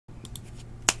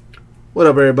What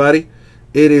up, everybody?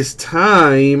 It is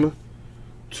time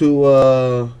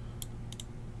to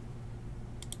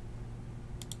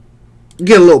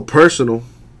get a little personal.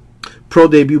 Pro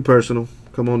debut personal.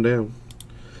 Come on down.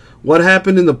 What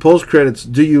happened in the post credits?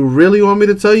 Do you really want me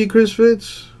to tell you, Chris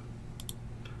Fitz?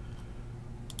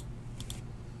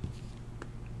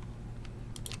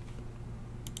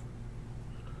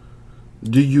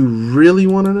 Do you really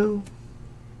want to know?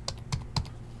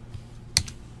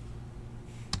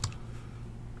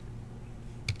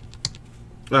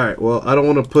 Alright, well, I don't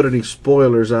want to put any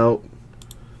spoilers out,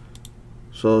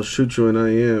 so I'll shoot you an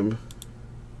IM.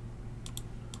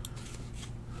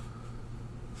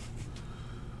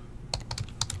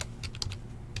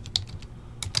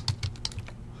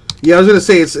 Yeah, I was gonna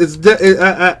say it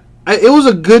was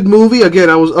a good movie. Again,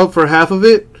 I was up for half of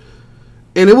it,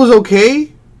 and it was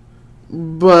okay,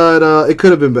 but it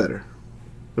could have been better.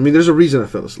 I mean, there's a reason I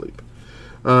fell asleep.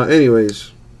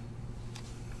 Anyways.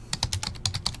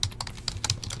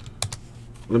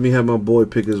 Let me have my boy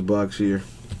pick his box here.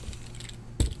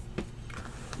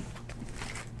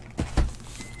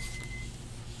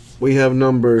 We have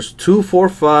numbers 2, 4,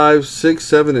 5, 6,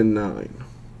 7, and 9.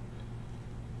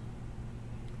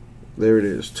 There it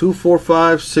is. 2, 4,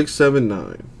 5, 6, 7,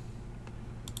 9.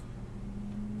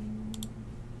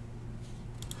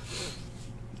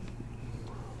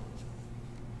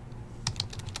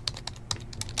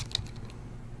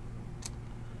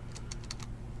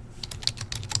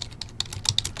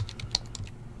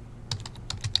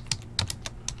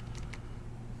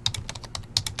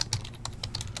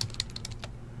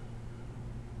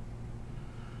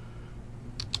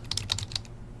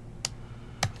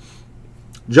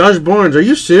 Josh Barnes, are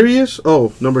you serious?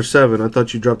 Oh, number 7. I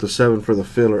thought you dropped the 7 for the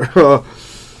filler.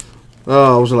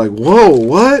 I was like, whoa,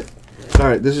 what? All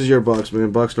right, this is your box,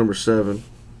 man. Box number 7.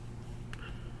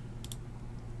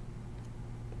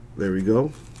 There we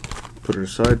go. Put it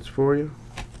aside for you.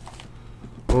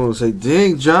 I want to say,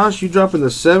 dang, Josh, you dropping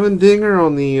the 7 dinger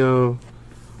on the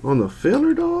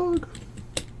filler, dog?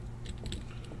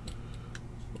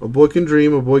 A boy can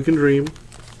dream. A boy can dream.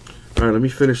 Alright, let me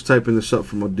finish typing this up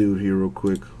for my dude here real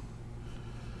quick.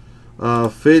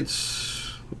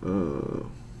 Fitz.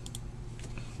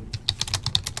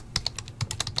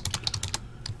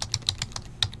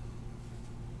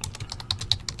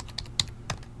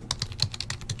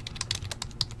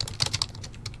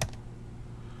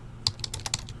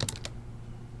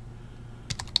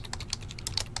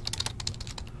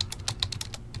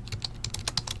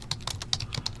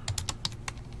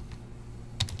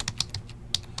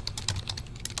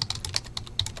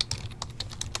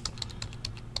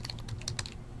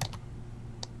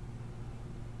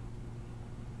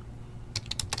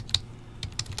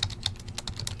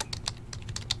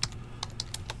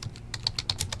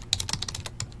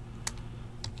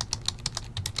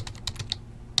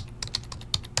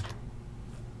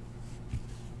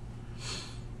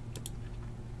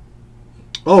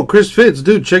 Oh, Chris Fitz,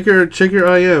 dude, check your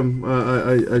IM.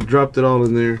 I dropped it all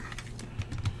in there.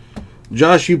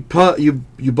 Josh, you bought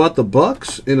the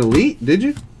Bucks in Elite, did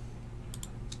you?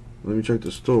 Let me check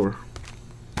the store.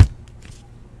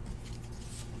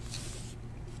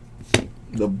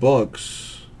 The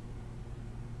Bucks.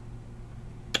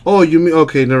 Oh, you mean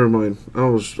okay? Never mind. I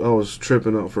was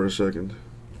tripping out for a second.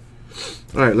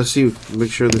 All right, let's see.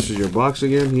 Make sure this is your box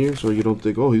again here, so you don't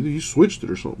think, oh, he switched it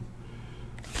or something.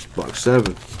 Box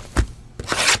 7.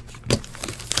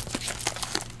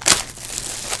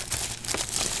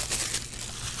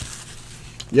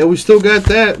 Yeah, we still got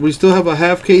that. We still have a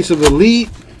half case of Elite.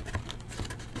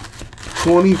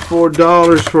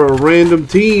 $24 for a random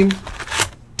team.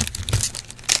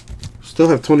 Still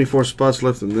have 24 spots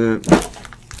left in that.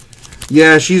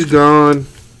 Yeah, she's gone.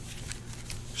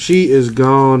 She is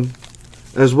gone.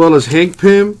 As well as Hank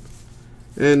Pym.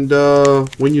 And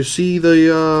when you see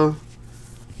the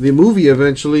movie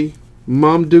eventually,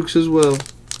 Mom Dukes as well.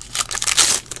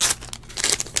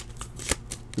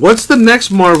 What's the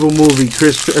next Marvel movie,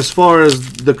 Chris, as far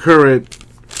as the current,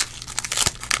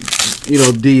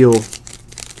 deal?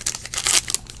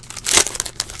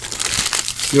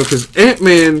 Because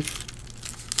Ant-Man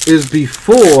is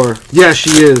before. Yeah, she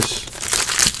is.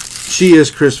 She is,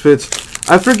 Chris Fitz.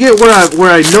 I forget where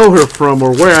I know her from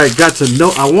or where I got to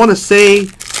know. I want to say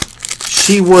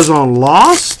she was on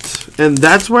Lost, and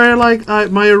that's where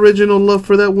my original love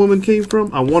for that woman came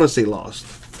from. I want to say Lost.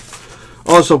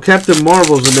 Also, Captain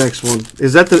Marvel's the next one.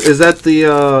 Is that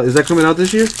coming out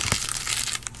this year?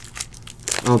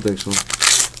 I don't think so.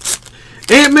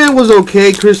 Ant-Man was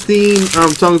okay, Christine.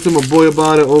 I'm talking to my boy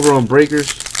about it over on Breakers.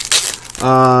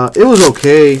 It was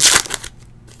okay.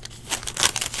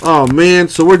 Oh man,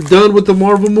 so we're done with the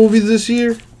Marvel movies this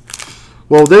year?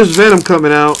 Well, there's Venom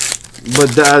coming out,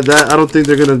 but I don't think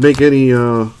they're gonna make any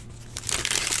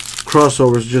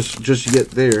crossovers just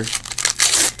yet there.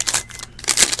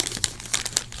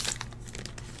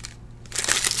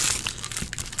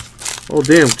 Oh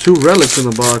damn, 2 relics in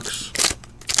the box.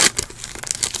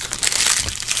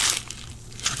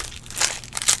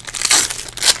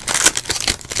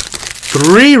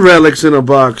 Three relics in a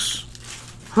box.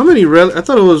 How many relics? I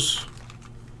thought it was...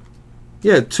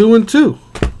 Yeah, 2 and 2.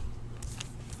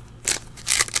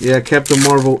 Yeah, Captain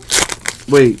Marvel.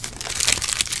 Wait.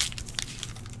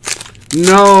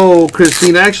 No,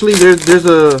 Christine. Actually, there's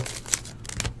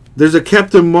a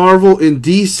Captain Marvel in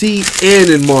DC and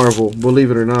in Marvel. Believe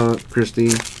it or not,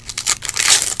 Christine.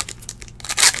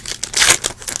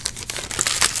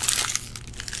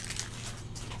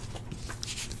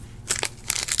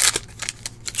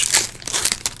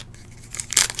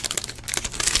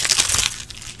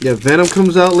 Yeah, Venom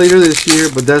comes out later this year,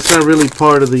 but that's not really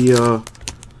part of the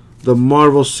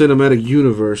Marvel Cinematic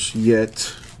Universe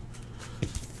yet.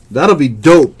 That'll be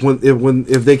dope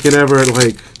if they can ever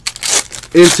like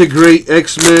integrate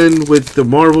X-Men with the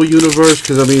Marvel Universe,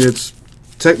 because I mean it's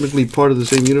technically part of the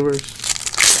same universe.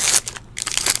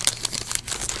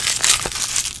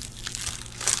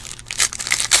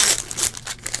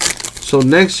 So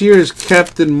next year is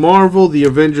Captain Marvel, the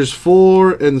Avengers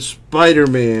 4, and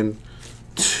Spider-Man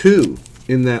 2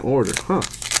 in that order, huh?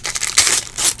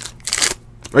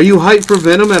 Are you hyped for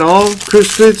Venom at all,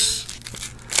 Chris Fitz?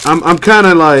 I'm kind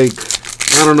of like,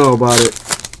 I don't know about it.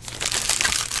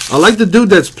 I like the dude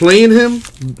that's playing him,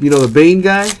 you know, the Bane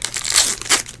guy.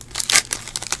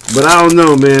 But I don't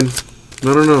know, man.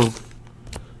 I don't know.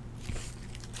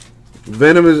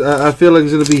 Venom is, I feel like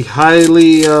it's going to be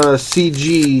highly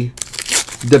CG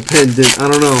dependent. I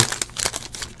don't know.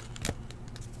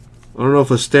 I don't know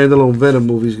if a standalone Venom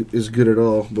movie is good at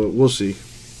all, but we'll see.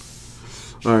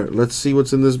 Alright, let's see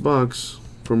what's in this box.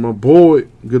 From my boy,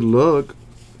 good luck.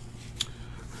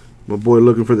 My boy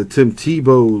looking for the Tim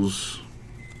Tebows.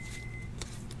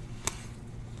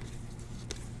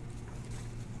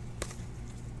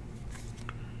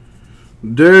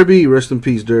 Derby, rest in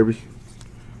peace, Derby.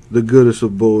 The goodest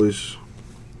of boys.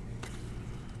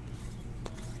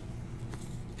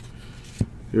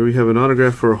 Here we have an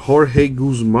autograph for Jorge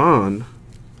Guzman.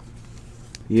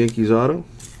 Yankees auto.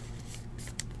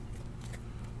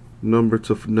 Number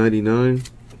to 99.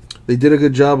 They did a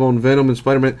good job on Venom and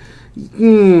Spider-Man.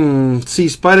 See,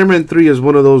 Spider-Man 3 is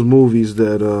one of those movies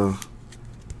that,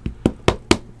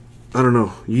 I don't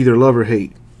know. You either love or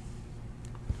hate.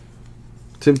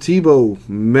 Tim Tebow,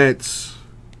 Mets.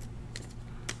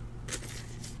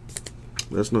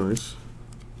 That's nice.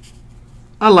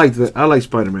 I like that. I like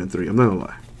Spider-Man 3. I'm not gonna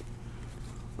lie.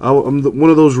 I'm one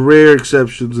of those rare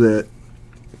exceptions that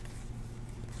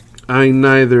I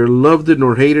neither loved it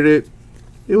nor hated it.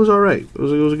 It was alright. It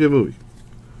was a good movie.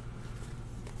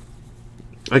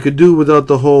 I could do without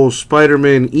the whole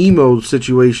Spider-Man emo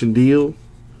situation deal.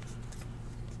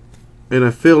 And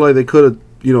I feel like they could have,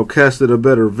 you know, casted a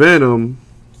better Venom.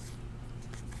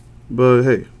 But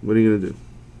hey, what are you gonna do?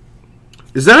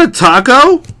 Is that a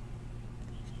taco?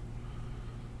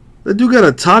 That dude got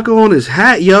a taco on his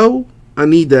hat, yo. I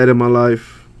need that in my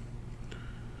life.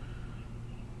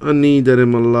 I need that in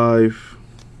my life.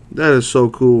 That is so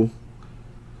cool.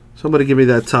 Somebody give me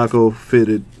that taco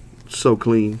fitted. So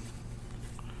clean.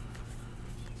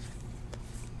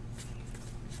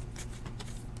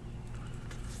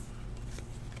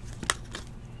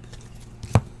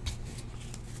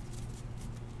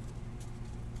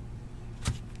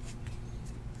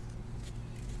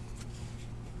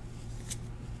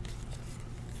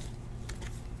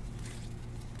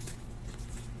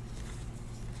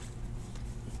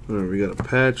 Alright, we got a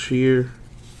patch here,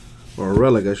 or a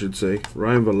relic, I should say.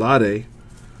 Ryan Velarde,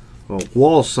 a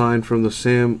wall sign from the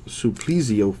Sam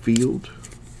Suplizio field.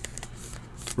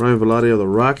 Ryan Velarde of the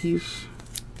Rockies.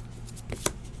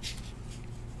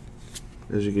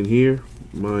 As you can hear,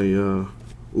 my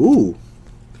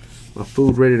my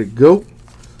food ready to go.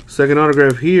 Second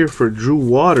autograph here for Drew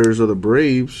Waters of the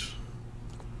Braves.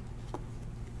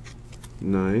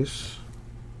 Nice.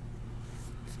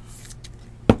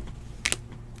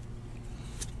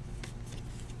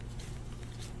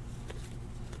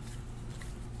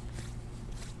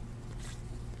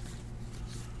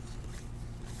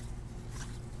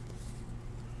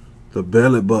 The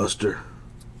Belly Buster.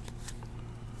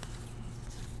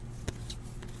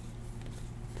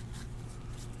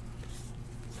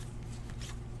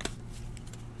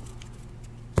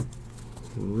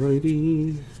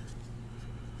 Alrighty.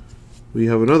 We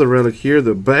have another relic here,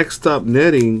 the backstop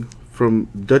netting from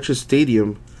Dutchess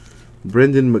Stadium,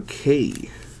 Brendan McKay.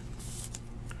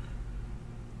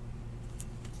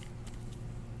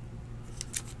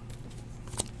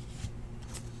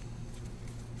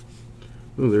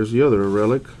 Oh, there's the other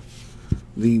relic.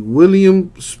 The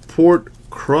William Sport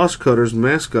Crosscutters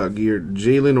mascot gear,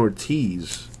 Jalen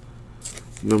Ortiz.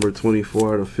 Number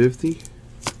 24 out of 50.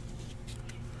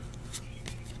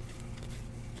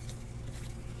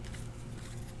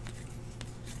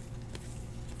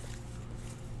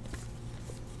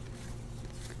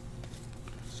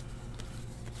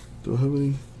 Do I have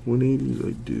any 180s?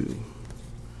 I do.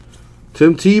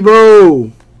 Tim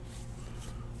Tebow!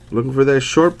 Looking for that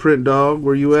short print, dog.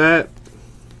 Where you at?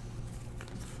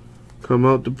 Come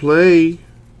out to play.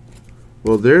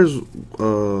 Well, there's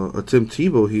a Tim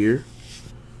Tebow here.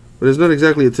 But it's not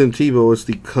exactly a Tim Tebow. It's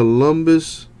the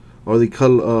Columbus, or the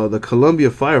Columbia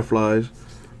Fireflies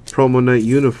promo night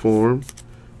uniform.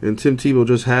 And Tim Tebow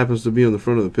just happens to be on the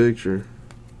front of the picture.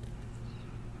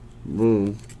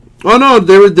 Boom. Oh, no,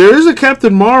 there is a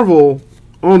Captain Marvel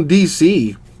on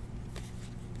DC.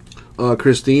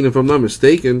 Christine, if I'm not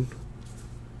mistaken.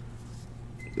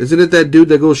 Isn't it that dude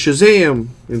that goes Shazam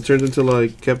and turns into,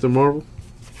 like, Captain Marvel?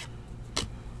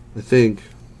 I think.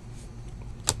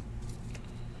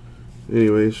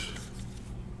 Anyways.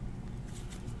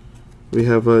 We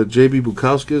have J.B.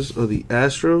 Bukauskas of the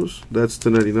Astros. That's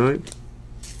 /99.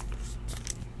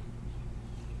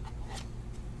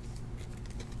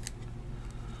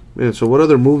 Man, so what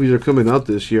other movies are coming out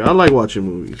this year? I like watching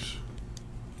movies.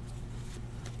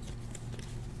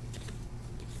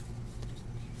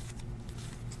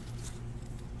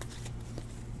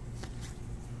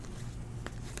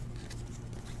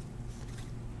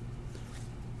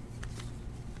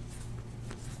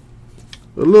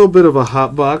 A little bit of a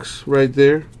hot box right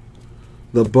there.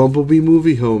 The Bumblebee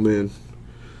movie. Oh, man.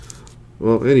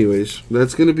 Well, anyways,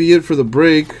 that's going to be it for the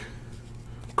break.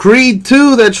 Creed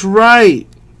 2, that's right.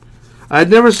 I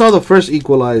never saw the first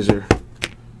Equalizer.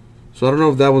 So I don't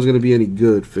know if that one's going to be any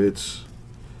good, Fitz.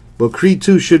 But Creed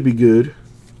 2 should be good.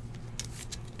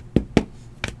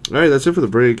 Alright, that's it for the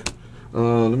break.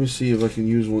 Let me see if I can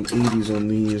use 180s on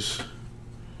these.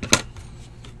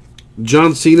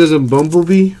 John Cena's and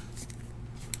Bumblebee.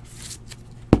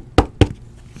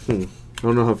 I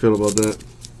don't know how I feel about that.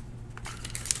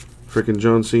 Freaking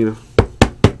John Cena.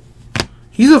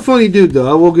 He's a funny dude,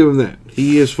 though. I will give him that.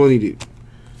 He is funny dude.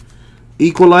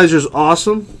 Equalizer's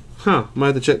awesome. Huh. Might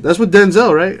have to check. That's with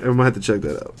Denzel, right? I might have to check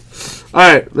that out.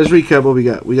 Alright, let's recap what we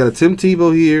got. We got a Tim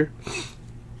Tebow here.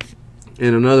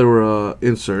 And another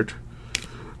insert.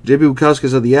 J.B.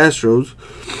 Bukauskas of the Astros.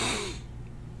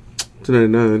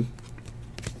 /99.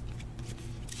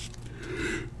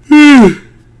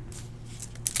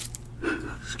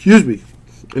 Excuse me.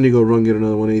 And you go run get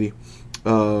another 180.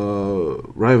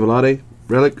 Ryan Velade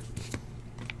relic.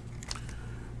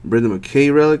 Brendan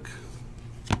McKay relic.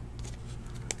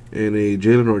 And a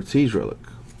Jalen Ortiz relic.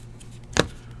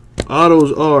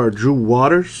 Autos are Drew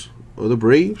Waters of the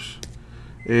Braves.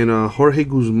 And Jorge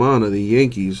Guzman of the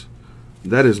Yankees.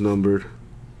 That is numbered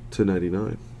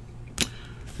 /99.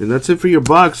 And that's it for your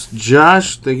box.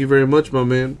 Josh, thank you very much, my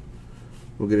man.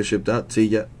 We'll get it shipped out to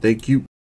ya. Thank you.